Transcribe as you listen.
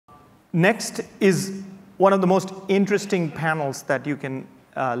Next is one of the most interesting panels that you can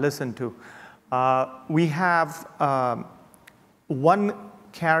listen to. We have one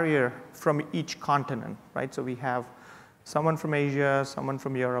carrier from each continent, right? So we have someone from Asia, someone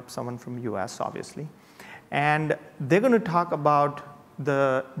from Europe, someone from US, obviously. And they're going to talk about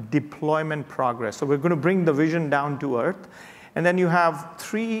the deployment progress. So we're going to bring the vision down to earth. And then you have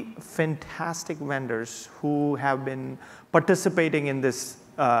three fantastic vendors who have been participating in this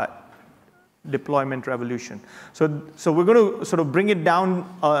deployment revolution. So we're going to sort of bring it down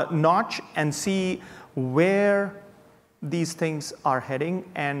a notch and see where these things are heading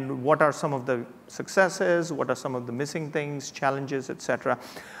and what are some of the successes, what are some of the missing things, challenges, et cetera.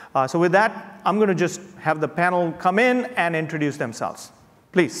 So with that, I'm going to just have the panel come in and introduce themselves.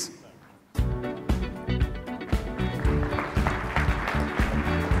 Please.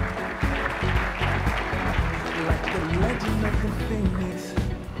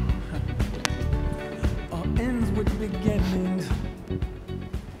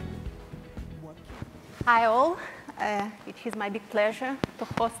 Hi all, it is my big pleasure to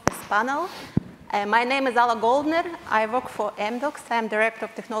host this panel. My name is Alla Goldner. I work for Amdocs. I'm Director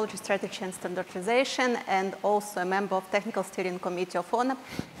of Technology Strategy and Standardization and also a member of Technical Steering Committee of ONAP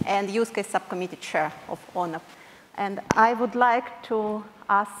and Use Case Subcommittee Chair of ONAP. And I would like to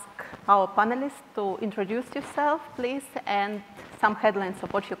ask our panelists to introduce yourself, please, and some headlines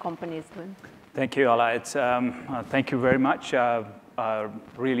of what your company is doing. Thank you, Alla. Thank you very much.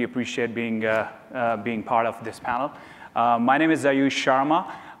 Really appreciate being part of this panel. My name is Ayush Sharma.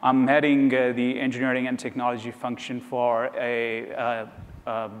 I'm heading the engineering and technology function for a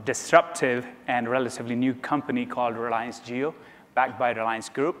disruptive and relatively new company called Reliance Jio, backed by Reliance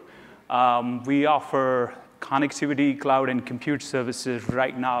Group. We offer connectivity, cloud, and compute services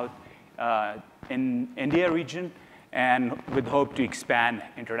right now in India region, and with hope to expand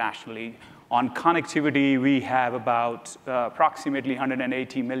internationally. On connectivity, we have about approximately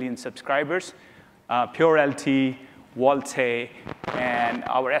 180 million subscribers, pure LTE, VoLTE, and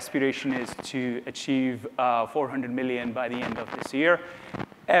our aspiration is to achieve 400 million by the end of this year.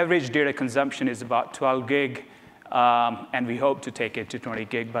 Average data consumption is about 12 gig, and we hope to take it to 20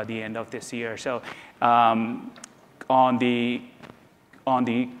 gig by the end of this year. So on the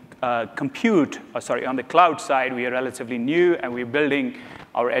cloud side, we are relatively new, and we're building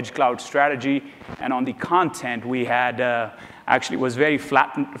our edge cloud strategy. And on the content, we had actually was very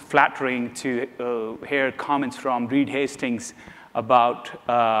flattering to hear comments from Reed Hastings about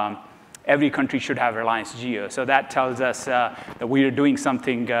every country should have Reliance Jio. So that tells us that we are doing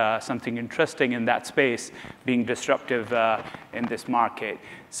something interesting in that space, being disruptive in this market.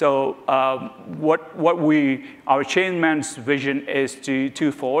 So our chairman's vision is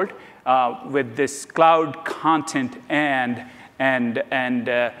twofold with this cloud content and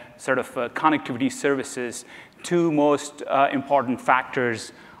sort of connectivity services. Two most important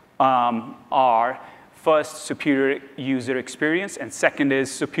factors are first, superior user experience, and second is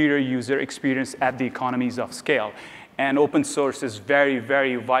superior user experience at the economies of scale. And open source is very,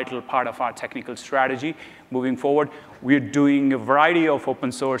 very vital part of our technical strategy moving forward. We're doing a variety of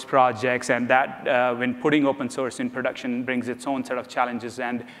open source projects, and that when putting open source in production brings its own set of challenges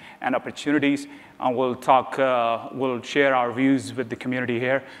and opportunities. We'll share our views with the community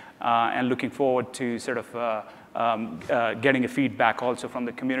here, and looking forward to sort of getting a feedback also from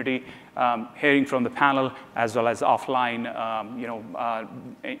the community, hearing from the panel, as well as offline,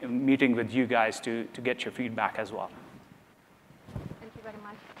 meeting with you guys to get your feedback as well. Thank you very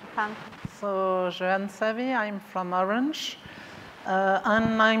much. Jehanne. So, Jehanne Savi, I'm from Orange.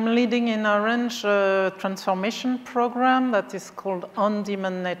 And I'm leading in Orange a transformation program that is called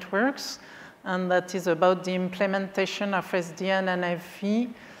On-Demand Networks, and that is about the implementation of SDN and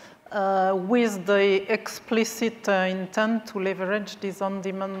NFV with the explicit intent to leverage these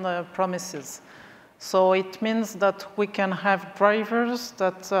on-demand promises. So it means that we can have drivers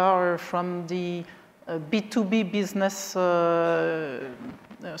that are from the B2B business,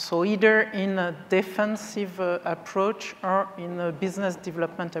 so either in a defensive approach or in a business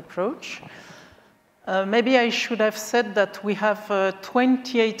development approach. Maybe I should have said that we have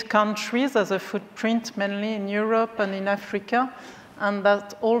 28 countries as a footprint, mainly in Europe and in Africa, and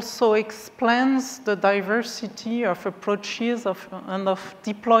that also explains the diversity of approaches and of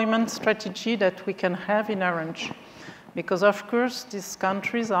deployment strategy that we can have in Orange. Because, of course, these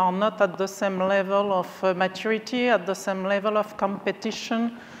countries are not at the same level of maturity, at the same level of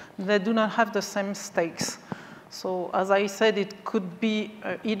competition. They do not have the same stakes. So, as I said, it could be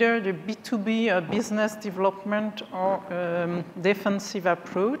either the B2B business development or defensive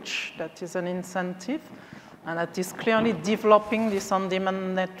approach that is an incentive. And that is clearly developing this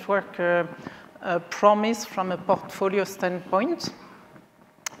on-demand network promise from a portfolio standpoint.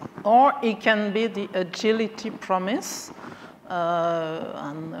 Or it can be the agility promise.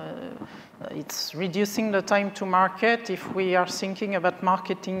 It's reducing the time to market if we are thinking about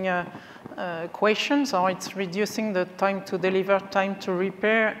marketing questions, or it's reducing the time to deliver, time to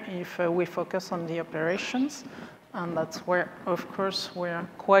repair if we focus on the operations. And that's where, of course, we're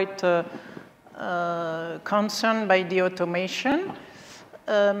quite concerned by the automation.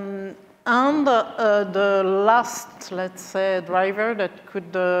 And the last, let's say, driver that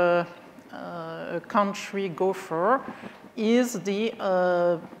could a country go for is the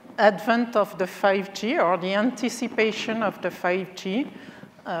advent of the 5G, or the anticipation of the 5G,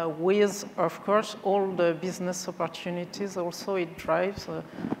 with, of course, all the business opportunities. Also, it drives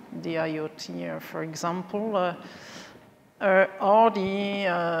the IoT, for example, or the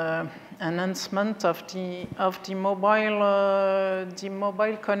enhancement of the mobile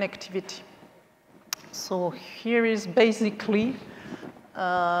connectivity. So here is basically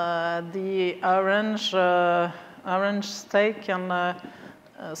the orange stake and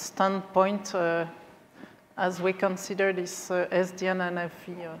standpoint as we consider this SDN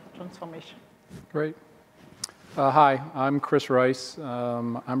NFV transformation. Great. Hi, I'm Chris Rice.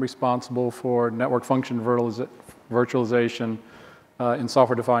 I'm responsible for network function virtualization in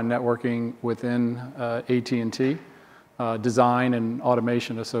software-defined networking within AT&T, design and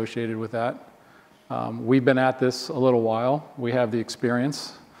automation associated with that. We've been at this a little while. We have the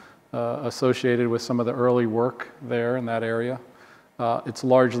experience associated with some of the early work there in that area. It's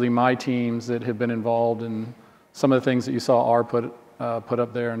largely my teams that have been involved in some of the things that you saw R put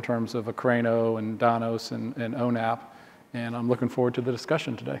up there in terms of Acrano and Danos and ONAP, and I'm looking forward to the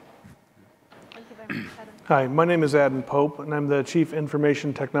discussion today. Thank you very much, Adam. Hi, my name is Adan Pope, and I'm the Chief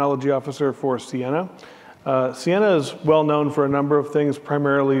Information Technology Officer for Ciena. Ciena is well known for a number of things,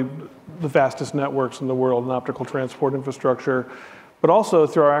 primarily the fastest networks in the world and optical transport infrastructure, but also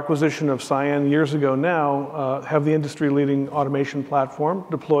through our acquisition of Cyan years ago now, have the industry-leading automation platform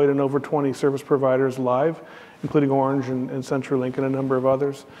deployed in over 20 service providers live, including Orange and CenturyLink and a number of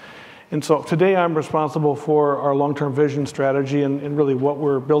others. And so today I'm responsible for our long-term vision strategy and really what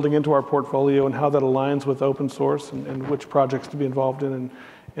we're building into our portfolio and how that aligns with open source and which projects to be involved in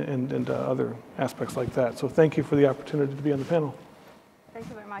and other aspects like that. So thank you for the opportunity to be on the panel. Thank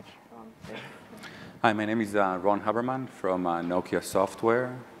you very much. Hi, my name is Ron Haberman from Nokia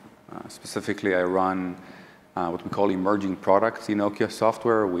Software. Specifically, I run what we call emerging products in Nokia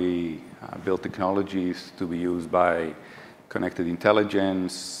Software. We build technologies to be used by connected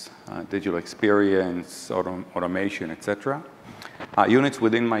intelligence, digital experience, automation, etc. Units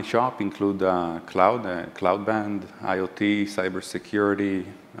within my shop include cloud, cloud-band, IoT, cybersecurity,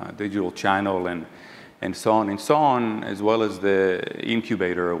 digital channel, and so on, as well as the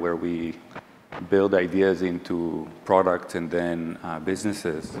incubator where we build ideas into products and then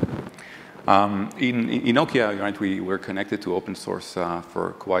businesses. In Nokia, right, we're connected to open source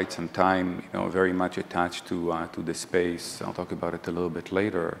for quite some time, very much attached to the space. I'll talk about it a little bit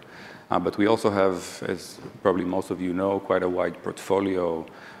later. But we also have, as probably most of you know, quite a wide portfolio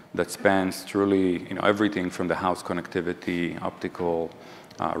that spans truly everything from the house connectivity, optical,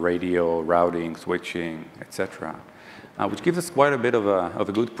 radio, routing, switching, etc. Which gives us quite a bit of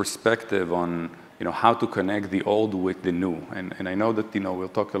a good perspective on how to connect the old with the new. And I know that we'll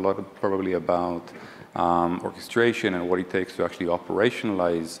talk a lot probably about orchestration and what it takes to actually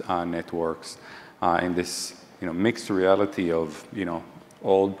operationalize networks in this mixed reality of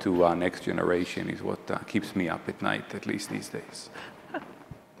old to next generation is what keeps me up at night, at least these days.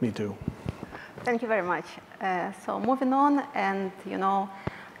 Me too. Thank you very much. So moving on, and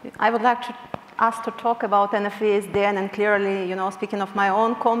I would like us to talk about NFV SDN, and clearly, speaking of my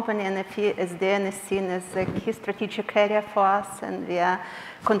own company, NFV SDN is seen as a key strategic area for us, and we are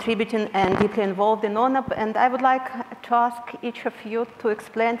contributing and deeply involved in ONAP. And I would like to ask each of you to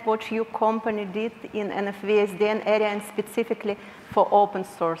explain what your company did in NFV SDN area, and specifically for open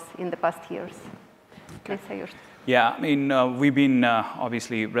source in the past years. Please, Ayush. Yeah, I mean, we've been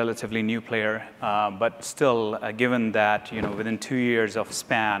obviously relatively new player, but still, given that within 2 years of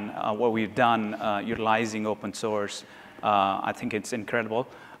span, what we've done utilizing open source, I think it's incredible.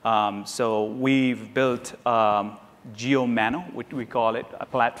 So we've built GeoMano, which we call it, a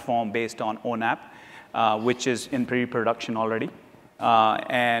platform based on ONAP, which is in pre-production already,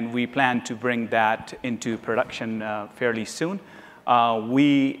 and we plan to bring that into production fairly soon.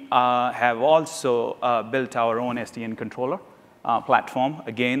 We have also built our own SDN controller platform.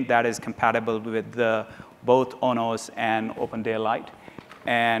 Again, that is compatible with both ONOS and Open Daylight.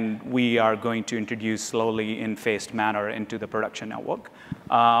 and we are going to introduce slowly in phased manner into the production network.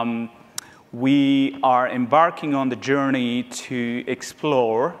 We are embarking on the journey to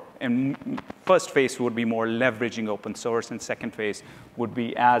explore, and first phase would be more leveraging open source, and second phase would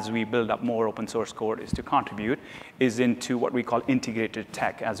be, as we build up more open source code is to contribute, is into what we call integrated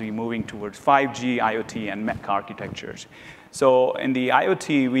tech as we're moving towards 5G, IoT, and MEC architectures. So in the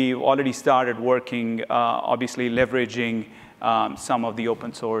IoT, we've already started working, obviously leveraging some of the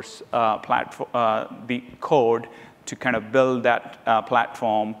open source the code to kind of build that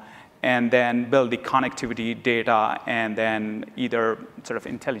platform, and then build the connectivity data, and then either sort of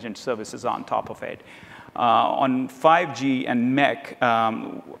intelligent services on top of it. On 5G and MEC,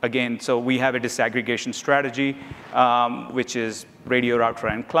 again, so we have a disaggregation strategy, which is radio, router,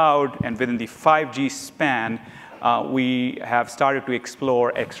 and cloud. And within the 5G span, we have started to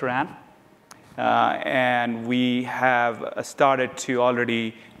explore XRAN. And we have started to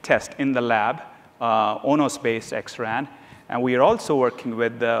already test in the lab ONOS-based XRAN. And we are also working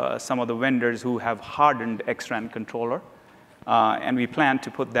with some of the vendors who have hardened XRAN controller. And we plan to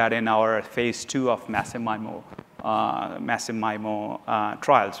put that in our phase 2 of massive MIMO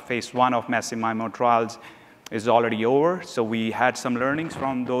trials. Phase 1 of massive MIMO trials is already over. So we had some learnings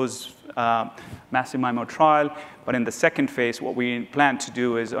from those massive MIMO trial. But in the second phase, what we plan to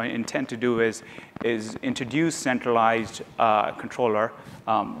do is, or intend to do is introduce centralized controller.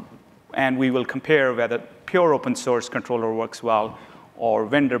 And we will compare whether pure open source controller works well or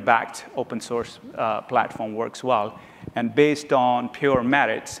vendor-backed open source platform works well. And based on pure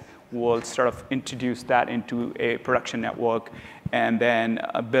merits, we'll sort of introduce that into a production network and then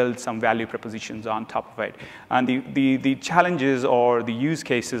build some value propositions on top of it. And the challenges or the use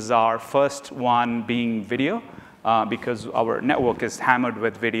cases are, first one being video, because our network is hammered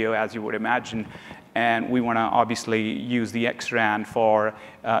with video, as you would imagine. And we want to obviously use the XRAN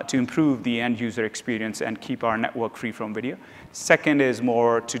to improve the end user experience and keep our network free from video. Second is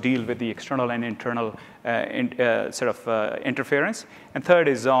more to deal with the external and internal interference. And third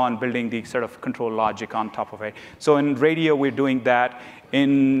is on building the sort of control logic on top of it. So in radio, we're doing that.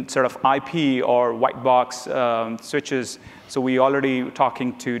 In sort of IP or white box switches, so we're already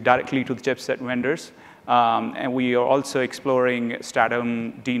talking directly to the chipset vendors. And we are also exploring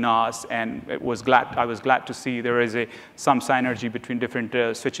Stratum, DNOS, and I was glad to see there is some synergy between different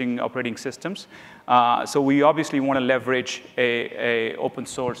switching operating systems. So we obviously want to leverage a open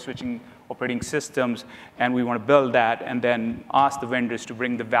source switching operating systems, and we want to build that and then ask the vendors to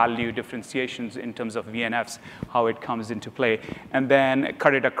bring the value differentiations in terms of VNFs, how it comes into play, and then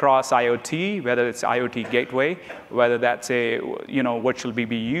cut it across IoT, whether it's IoT gateway, whether that's a virtual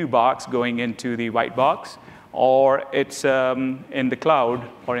BBU box going into the white box, or it's in the cloud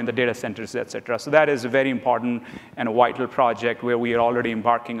or in the data centers, et cetera. So that is a very important and a vital project where we are already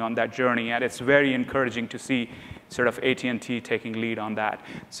embarking on that journey, and it's very encouraging to see sort of AT&T taking lead on that.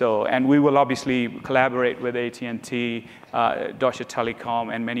 So, and we will obviously collaborate with AT&T, Deutsche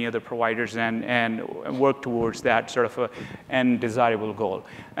Telekom, and many other providers and work towards that sort of an desirable goal.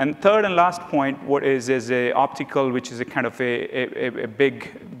 And third and last point, what is a optical, which is a kind of a big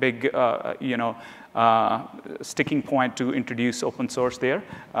sticking point to introduce open source there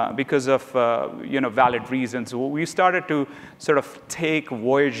because of valid reasons. We started to sort of take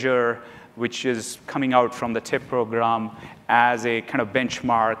Voyager, which is coming out from the TIP program, as a kind of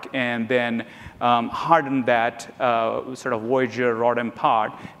benchmark, and then harden that sort of Voyager ROADM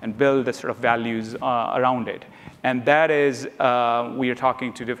part and build the sort of values around it. And that is, we are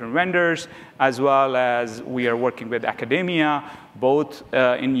talking to different vendors, as well as we are working with academia, both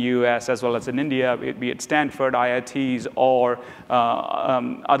in US as well as in India, be it Stanford, IITs, or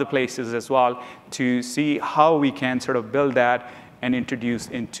other places as well, to see how we can sort of build that and introduce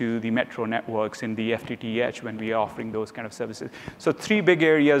into the metro networks in the FTTH when we are offering those kind of services. So 3 big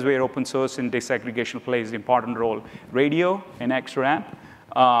areas where open source and disaggregation plays an important role: radio and XRAN,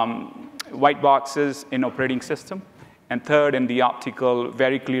 white boxes in operating system, and third, in the optical,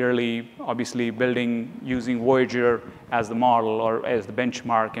 very clearly, obviously building using Voyager as the model or as the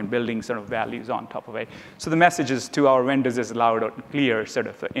benchmark and building sort of values on top of it. So the messages to our vendors is loud and clear, sort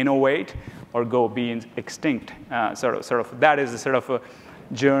of innovate or go be extinct. Sort of that is the sort of a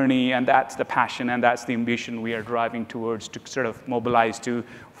journey, and that's the passion, and that's the ambition we are driving towards to sort of mobilize to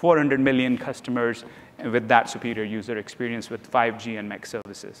 400 million customers with that superior user experience with 5G and MEC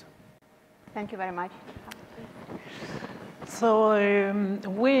services. Thank you very much. So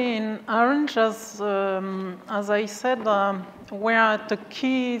we in Orange, as I said, we're at a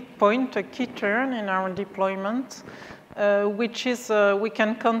key point, a key turn in our deployment. which is we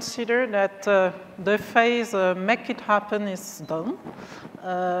can consider that the phase make it happen is done,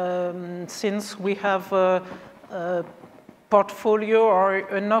 since we have a portfolio or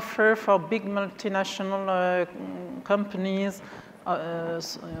an offer for big multinational companies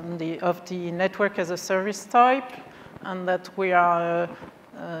of the network as a service type, and that we are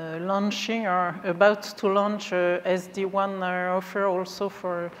launching or about to launch SD1 offer also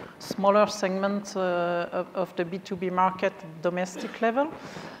for smaller segments of the B2B market domestic level.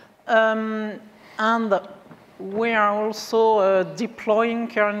 And we are also deploying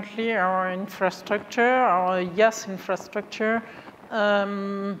currently our infrastructure, our IaaS infrastructure,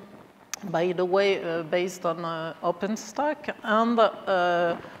 by the way, based on OpenStack, and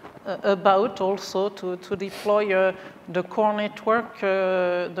about also to deploy the core network,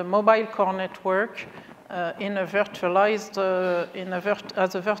 the mobile core network, in a virtualized,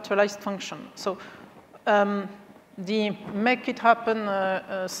 as a virtualized function. So the make it happen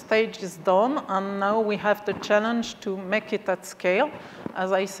stage is done, and now we have the challenge to make it at scale.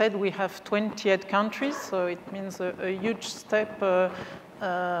 As I said, we have 28 countries, so it means a huge step.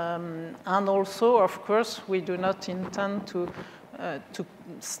 And also, of course, we do not intend to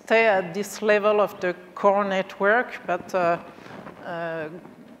stay at this level of the core network, but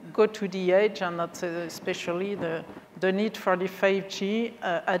go to the edge, and that's especially the need for the 5G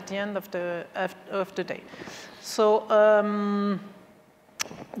at the end of the day. So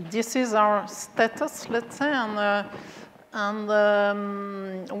this is our status, let's say,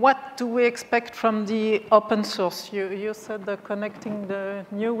 and what do we expect from the open source? You said connecting the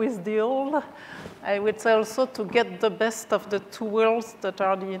new with the old. I would say also to get the best of the two worlds that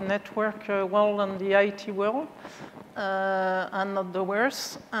are the network world and the IT world, and not the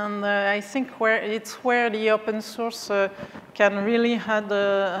worst. And I think it's where the open source can really have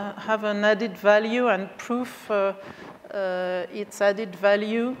an added value and prove its added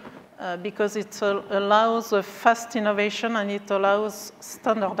value, because it allows fast innovation and it allows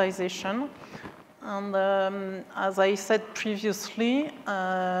standardization. And as I said previously,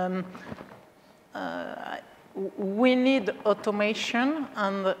 we need automation,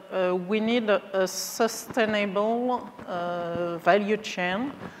 and we need a sustainable value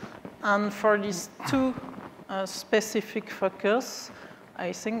chain. And for these two specific focus,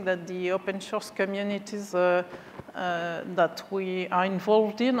 I think that the open source communities that we are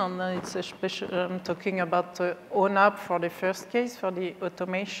involved in, and it's especially, I'm talking about ONAP for the first case, for the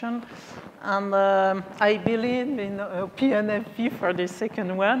automation, and I believe in NFV for the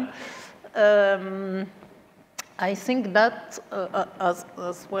second one. I think that,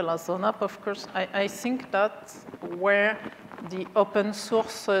 as well as ONAP, of course, I think that where the open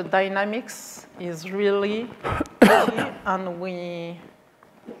source dynamics is really key, and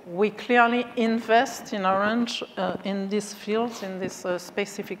we clearly invest in Orange in these fields, in these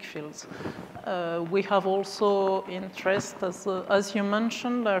specific fields. We have also interest, as you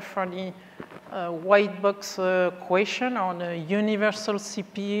mentioned, for the white box question, or the universal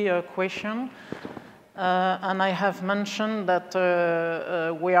CP question. And I have mentioned that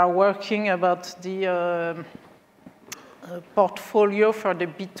we are working about the portfolio for the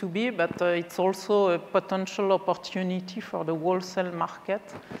B2B, but it's also a potential opportunity for the wholesale market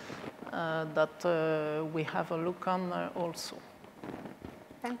that we have a look on also.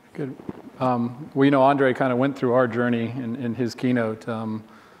 Good. Well, you know, Andre kind of went through our journey in his keynote.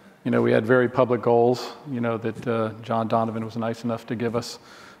 You know, we had very public goals, you know, that John Donovan was nice enough to give us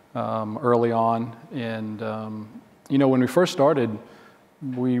early on. And, you know, when we first started,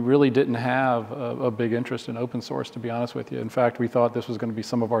 we really didn't have a big interest in open source, to be honest with you. In fact, we thought this was going to be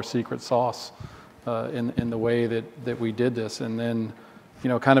some of our secret sauce in the way that we did this. And then, you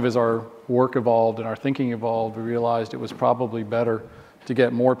know, kind of as our work evolved and our thinking evolved, we realized it was probably better to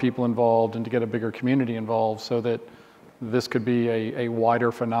get more people involved and to get a bigger community involved, so that this could be a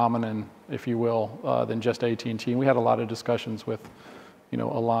wider phenomenon, if you will, than just AT&T. And we had a lot of discussions with, you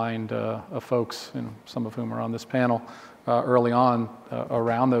know, aligned folks, and some of whom are on this panel, early on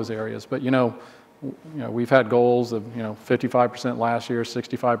around those areas. But, you know, we've had goals of, you know, 55% last year,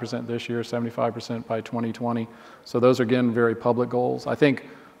 65% this year, 75% by 2020. So those are, again, very public goals. I think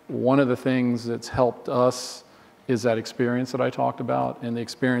one of the things that's helped us is that experience that I talked about, and the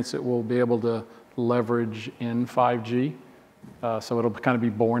experience that we'll be able to leverage in 5G. So it'll kind of be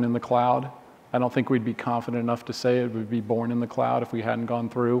born in the cloud. I don't think we'd be confident enough to say it would be born in the cloud if we hadn't gone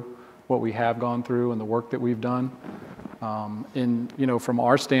through what we have gone through and the work that we've done. And, you know, from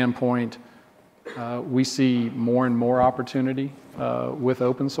our standpoint, we see more and more opportunity with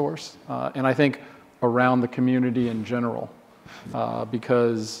open source, and I think around the community in general,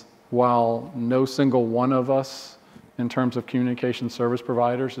 because while no single one of us in terms of communication service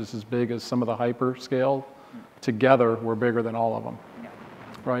providers is as big as some of the hyperscale. Together, we're bigger than all of them.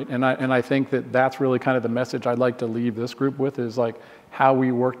 Right, and I think that that's really kind of the message I'd like to leave this group with is like how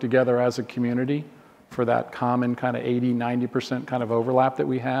we work together as a community for that common kind of 80–90% kind of overlap that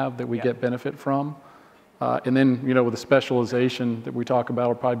we have that we get benefit from. And then, you know, with the specialization that we talk about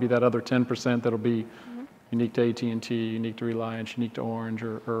will probably be that other 10% that'll be unique to AT&T, unique to Reliance, unique to Orange,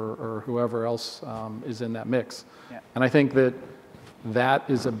 or whoever else is in that mix. And I think that that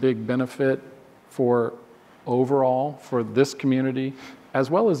is a big benefit for overall for this community, as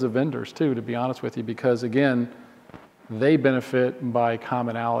well as the vendors too, to be honest with you, because again, they benefit by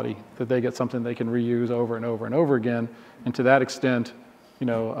commonality, that they get something they can reuse over and over and over again. And to that extent, you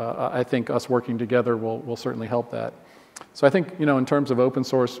know, I think us working together will certainly help that. So I think, you know, in terms of open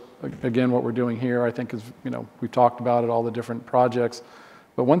source, again, what we're doing here, I think is, you know, we've talked about it, all the different projects.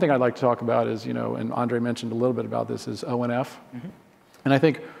 But one thing I'd like to talk about is, you know, and Andre mentioned a little bit about this, is ONF. And I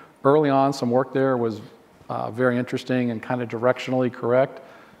think early on, some work there was very interesting and kind of directionally correct,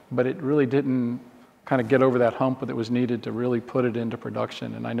 but it really didn't kind of get over that hump that was needed to really put it into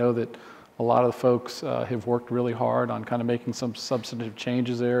production. And I know that a lot of the folks have worked really hard on kind of making some substantive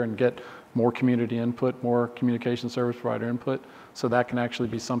changes there and get more community input, more communication service provider input, so that can actually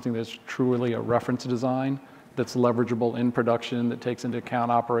be something that's truly a reference design that's leverageable in production, that takes into account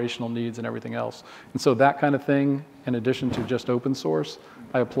operational needs and everything else. And so that kind of thing, in addition to just open source,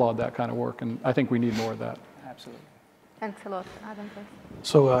 I applaud that kind of work, and I think we need more of that. Absolutely. Thanks a lot, Adan.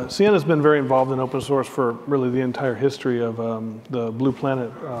 So Ciena has been very involved in open source for really the entire history of the Blue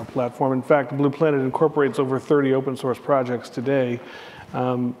Planet platform. In fact, Blue Planet incorporates over 30 open source projects today.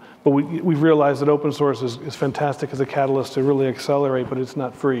 But we've realized that open source is fantastic as a catalyst to really accelerate, but it's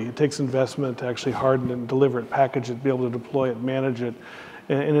not free. It takes investment to actually harden it and deliver it, package it, be able to deploy it, manage it.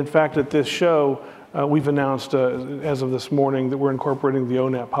 And in fact, at this show, we've announced as of this morning that we're incorporating the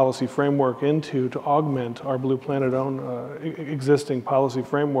ONAP policy framework to augment our Blue Planet own existing policy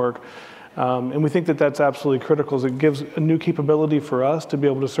framework. And we think that that's absolutely critical, as it gives a new capability for us to be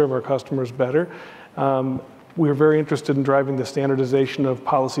able to serve our customers better. We're very interested in driving the standardization of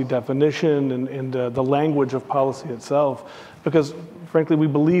policy definition and the language of policy itself, because frankly, we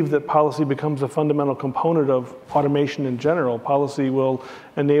believe that policy becomes a fundamental component of automation in general. Policy will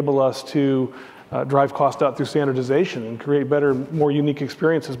enable us to drive cost out through standardization and create better, more unique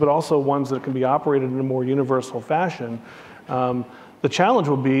experiences, but also ones that can be operated in a more universal fashion. The challenge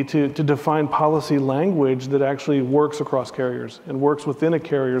will be to define policy language that actually works across carriers and works within a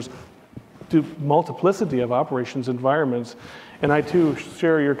carrier's multiplicity of operations environments. And I too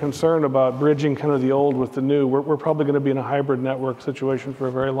share your concern about bridging kind of the old with the new. We're probably going to be in a hybrid network situation for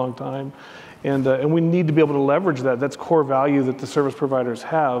a very long time. And we need to be able to leverage that. That's core value that the service providers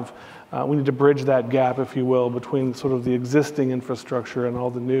have. We need to bridge that gap, if you will, between sort of the existing infrastructure and all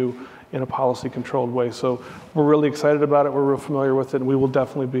the new in a policy-controlled way. So we're really excited about it. We're real familiar with it, and we will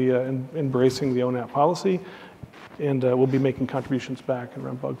definitely be embracing the ONAP policy. And we'll be making contributions back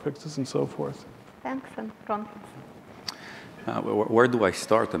around bug fixes and so forth. Thanks, and Ron. Where do I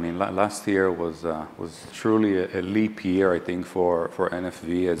start? I mean, last year was truly a leap year, I think, for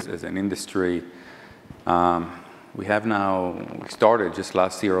NFV as an industry. We started just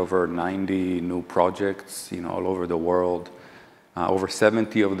last year over 90 new projects, you know, all over the world. Over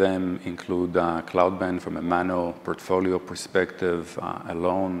 70 of them include Cloudband from a Mano portfolio perspective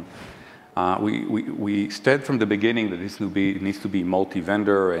alone. We said from the beginning that this needs to be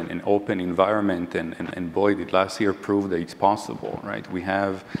multi-vendor and an open environment, and boy, did last year prove that it's possible, right? We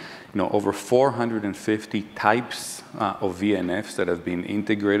have, you know, over 450 types of VNFs that have been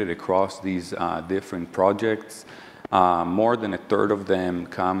integrated across these different projects. More than a third of them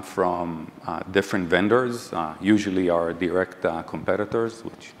come from different vendors, usually our direct competitors,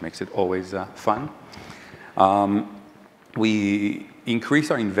 which makes it always fun. We increase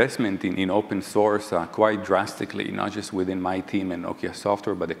our investment in open source quite drastically, not just within my team and Nokia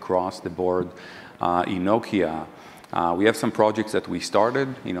Software, but across the board in Nokia. We have some projects that we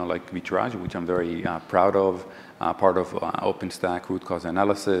started, you know, like Vitrage, which I'm very proud of, part of OpenStack root cause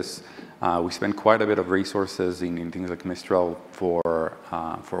analysis. We spend quite a bit of resources in things like Mistral for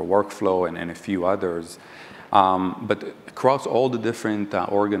workflow and a few others. But across all the different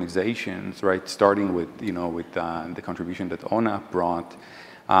organizations, right, starting with, you know, with the contribution that ONAP brought,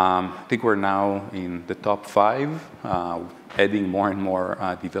 I think we're now in the top 5, adding more and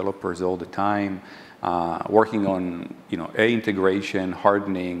more developers all the time, working on, you know, integration,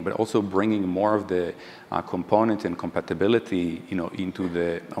 hardening, but also bringing more of the components and compatibility, you know, into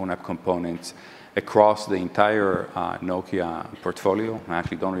the ONAP components. across the entire Nokia portfolio. I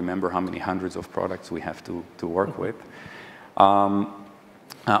actually don't remember how many hundreds of products we have to work with. I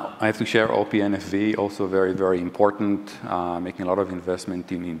have to share OP NFV, also very, very important, making a lot of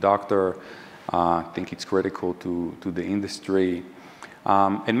investment in Doctor. I think it's critical to the industry.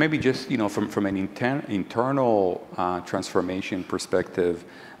 And maybe just, from an internal transformation perspective,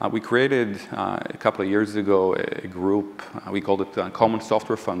 we created a couple of years ago a group, we called it Common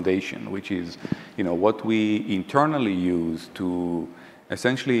Software Foundation, which is, what we internally use to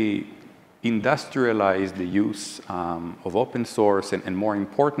essentially industrialize the use of open source and more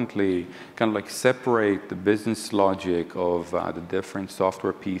importantly, kind of like separate the business logic of the different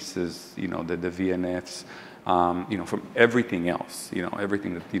software pieces, the VNFs, from everything else,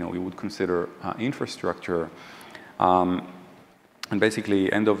 everything that, we would consider infrastructure. And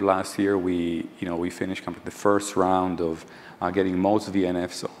basically, end of last year, we finished the first round of getting most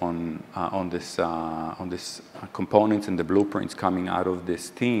VNFs on this components and the blueprints coming out of this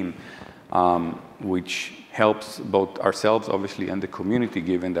team, which helps both ourselves, obviously, and the community,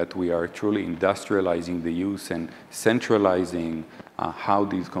 given that we are truly industrializing the use and centralizing how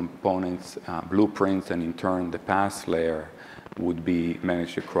these components, blueprints, and in turn, the PaaS layer would be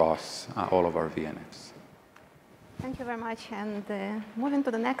managed across all of our VNFs. Thank you very much. And moving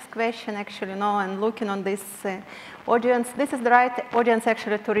to the next question, actually, and looking on this audience, this is the right audience,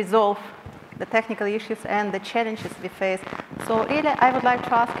 actually, to resolve the technical issues and the challenges we face. So really, I would like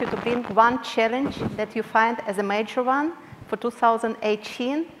to ask you to bring one challenge that you find as a major one for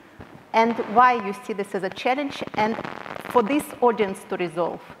 2018, and why you see this as a challenge, and for this audience to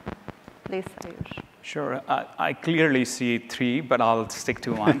resolve. Please, Ayush. Sure. I clearly see 3, but I'll stick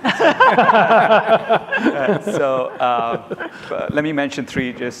to 1. Let me mention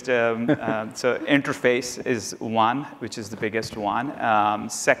 3 just. So interface is 1, which is the biggest one.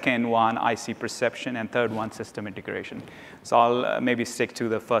 Second one, IC perception. And third one, system integration. So I'll maybe stick to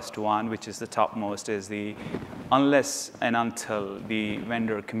the first one, which is the topmost, is the unless and until the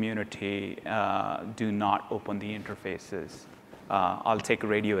vendor community do not open the interfaces. I'll take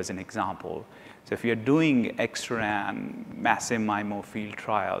radio as an example. So if you're doing XRAN massive MIMO field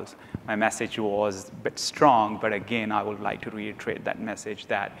trials, my message was a bit strong, but again, I would like to reiterate that message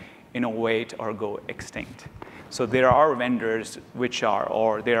that innovate or go extinct. So there are vendors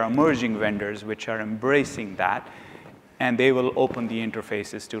or there are emerging vendors which are embracing that, and they will open the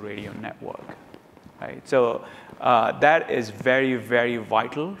interfaces to radio network. Right? So that is very, very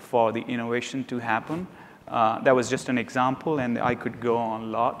vital for the innovation to happen. That was just an example, and I could go on a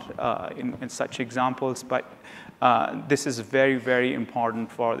lot in such examples, but this is very, very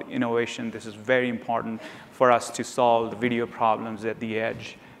important for the innovation. This is very important for us to solve the video problems at the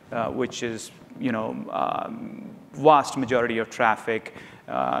edge, which is, vast majority of traffic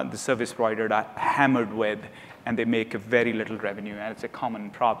the service provider are hammered with, and they make very little revenue, and it's a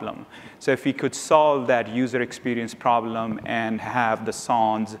common problem. So if we could solve that user experience problem and have the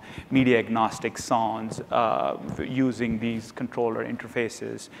SONs, media agnostic SONs, using these controller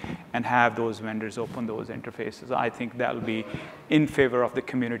interfaces and have those vendors open those interfaces, I think that'll be in favor of the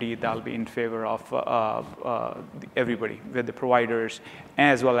community, that'll be in favor of everybody, with the providers,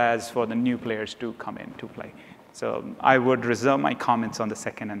 as well as for the new players to come in to play. So I would reserve my comments on the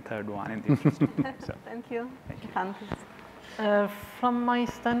second and third one in the interest. So. Thank you. Jehanne, please. From my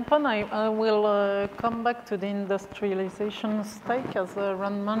standpoint, I will come back to the industrialization stake, as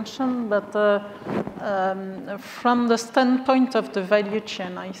Ron mentioned, but from the standpoint of the value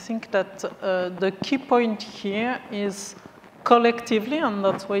chain, I think that the key point here is collectively, and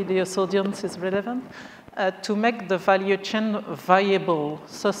that's why this audience is relevant, to make the value chain viable,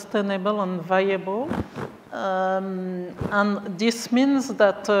 sustainable and viable. And this means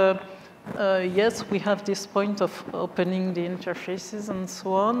that, yes, we have this point of opening the interfaces and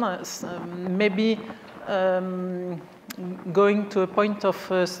so on, maybe going to a point of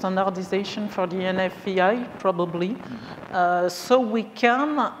standardization for the NFVI, probably. So we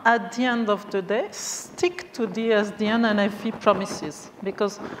can, at the end of the day, stick to the SDN NFV promises,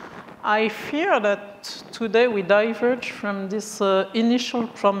 because I fear that today we diverge from these initial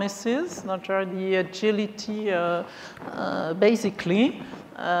promises that are the agility, basically,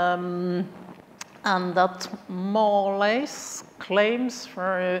 and that more or less claims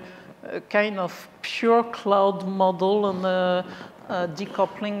for a kind of pure cloud model and a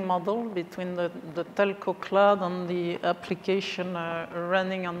decoupling model between the telco cloud and the application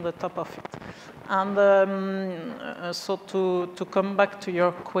running on the top of it. And so to come back to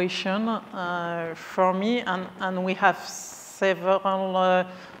your question, for me, and we have several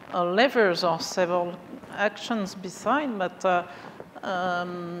levers or several actions beside, but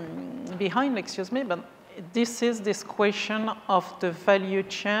behind, excuse me, but this is this question of the value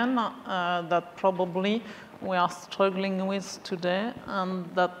chain that probably we are struggling with today, and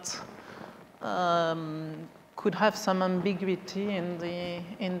that could have some ambiguity in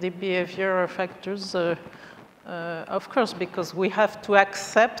the behavioral factors. Of course, because we have to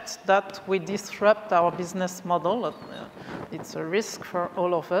accept that we disrupt our business model. It's a risk for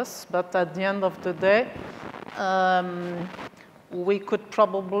all of us, but at the end of the day, we could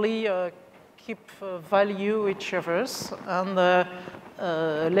probably keep value each other's and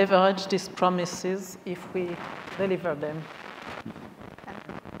leverage these promises if we deliver them.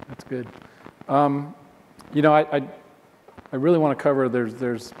 That's good. You know, I really want to cover,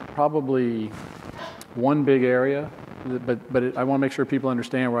 there's probably one big area, but I want to make sure people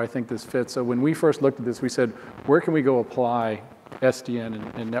understand where I think this fits. So when we first looked at this, we said, where can we go apply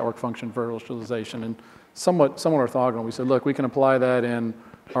SDN and network function virtualization? And somewhat orthogonal. We said, look, we can apply that in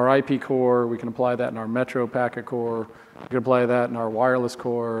our IP core, we can apply that in our metro packet core, we can apply that in our wireless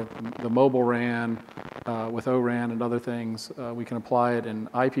core, the mobile RAN with ORAN and other things. We can apply it in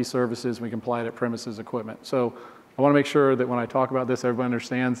IP services, we can apply it at premises equipment. So I want to make sure that when I talk about this, everyone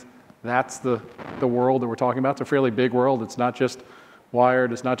understands that's the world that we're talking about. It's a fairly big world. It's not just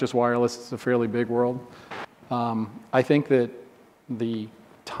wired, it's not just wireless, it's a fairly big world. I think that the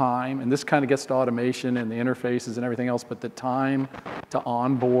time, and this kind of gets to automation and the interfaces and everything else, but the time to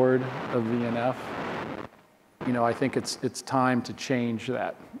onboard a VNF, you know, I think it's time to change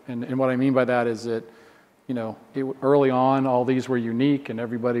that. And what I mean by that is that, you know, early on, all these were unique and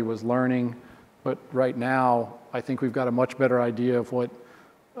everybody was learning, but right now, I think we've got a much better idea of what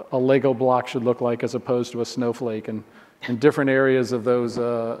a Lego block should look like as opposed to a snowflake. And in different areas of those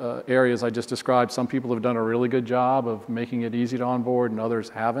areas I just described, some people have done a really good job of making it easy to onboard and others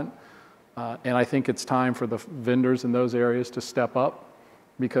haven't. And I think it's time for the vendors in those areas to step up,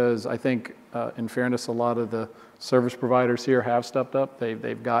 because I think, in fairness, a lot of the service providers here have stepped up.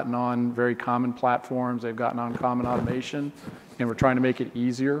 They've gotten on very common platforms, they've gotten on common automation, and we're trying to make it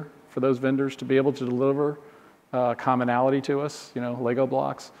easier for those vendors to be able to deliver commonality to us, you know, Lego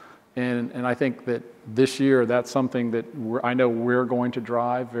blocks. And I think that this year, that's something that I know we're going to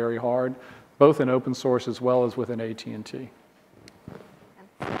drive very hard, both in open source as well as within AT&T.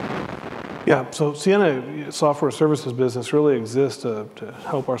 Yeah, so Ciena software services business really exists to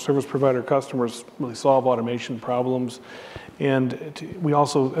help our service provider customers really solve automation problems. And we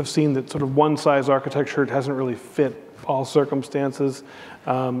also have seen that sort of one-size architecture hasn't really fit all circumstances.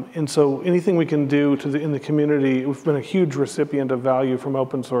 And so anything we can do in the community, we've been a huge recipient of value from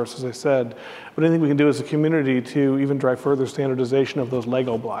open source, as I said, but anything we can do as a community to even drive further standardization of those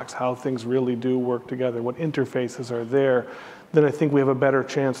Lego blocks, how things really do work together, what interfaces are there, then I think we have a better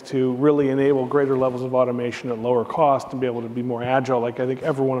chance to really enable greater levels of automation at lower cost and be able to be more agile, like I think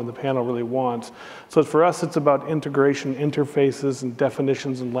everyone on the panel really wants. So for us, it's about integration, interfaces, and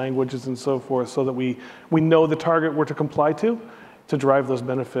definitions and languages and so forth, so that we know the target we're to comply to drive those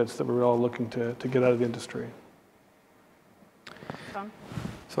benefits that we're all looking to get out of the industry.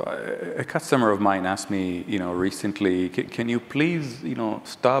 So a customer of mine asked me, you know, recently, can you please, you know,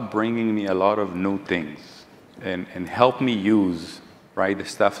 stop bringing me a lot of new things and help me use, right, the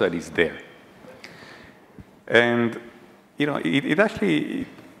stuff that is there. And, you know, it actually,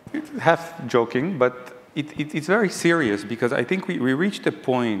 it's half joking, but it's very serious, because I think we reached a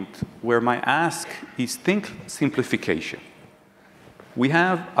point where my ask is think simplification. We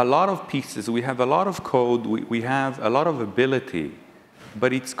have a lot of pieces, we have a lot of code, we have a lot of ability,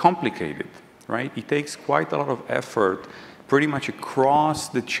 but it's complicated, right? It takes quite a lot of effort pretty much across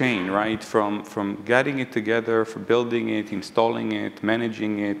the chain, right? From getting it together, for building it, installing it,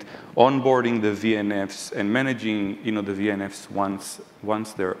 managing it, onboarding the VNFs, and managing, you know, the VNFs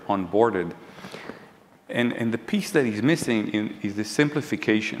once they're onboarded. And the piece that is missing is the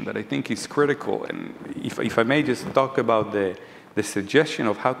simplification that I think is critical. And if I may just talk about the suggestion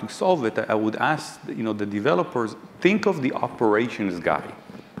of how to solve it, I would ask, you know, the developers, think of the operations guy,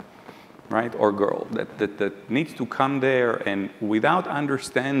 right, or girl, that needs to come there and without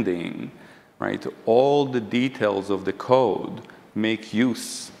understanding, right, all the details of the code, make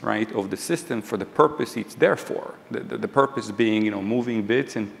use, right, of the system for the purpose it's there for. The purpose being, you know, moving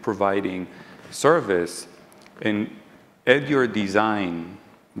bits and providing service, and add your design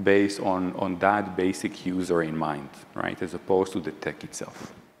based on that basic user in mind, right, as opposed to the tech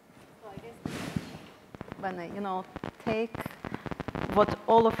itself. So I guess when you know, take what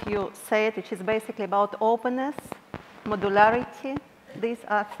all of you said, which is basically about openness, modularity, these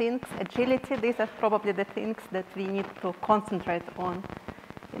are things, agility, these are probably the things that we need to concentrate on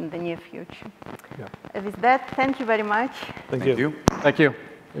in the near future. Yeah. With that, thank you very much. Thank you. Thank you.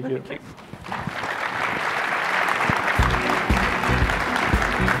 Thank you.